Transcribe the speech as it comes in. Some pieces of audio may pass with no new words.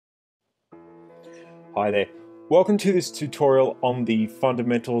Hi there. Welcome to this tutorial on the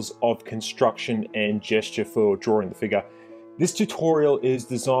fundamentals of construction and gesture for drawing the figure. This tutorial is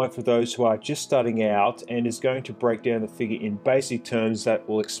designed for those who are just starting out and is going to break down the figure in basic terms that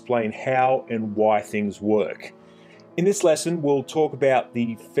will explain how and why things work. In this lesson, we'll talk about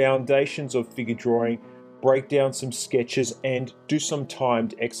the foundations of figure drawing, break down some sketches, and do some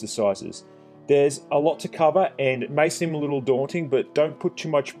timed exercises. There's a lot to cover and it may seem a little daunting, but don't put too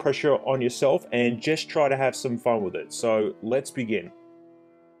much pressure on yourself and just try to have some fun with it. So let's begin.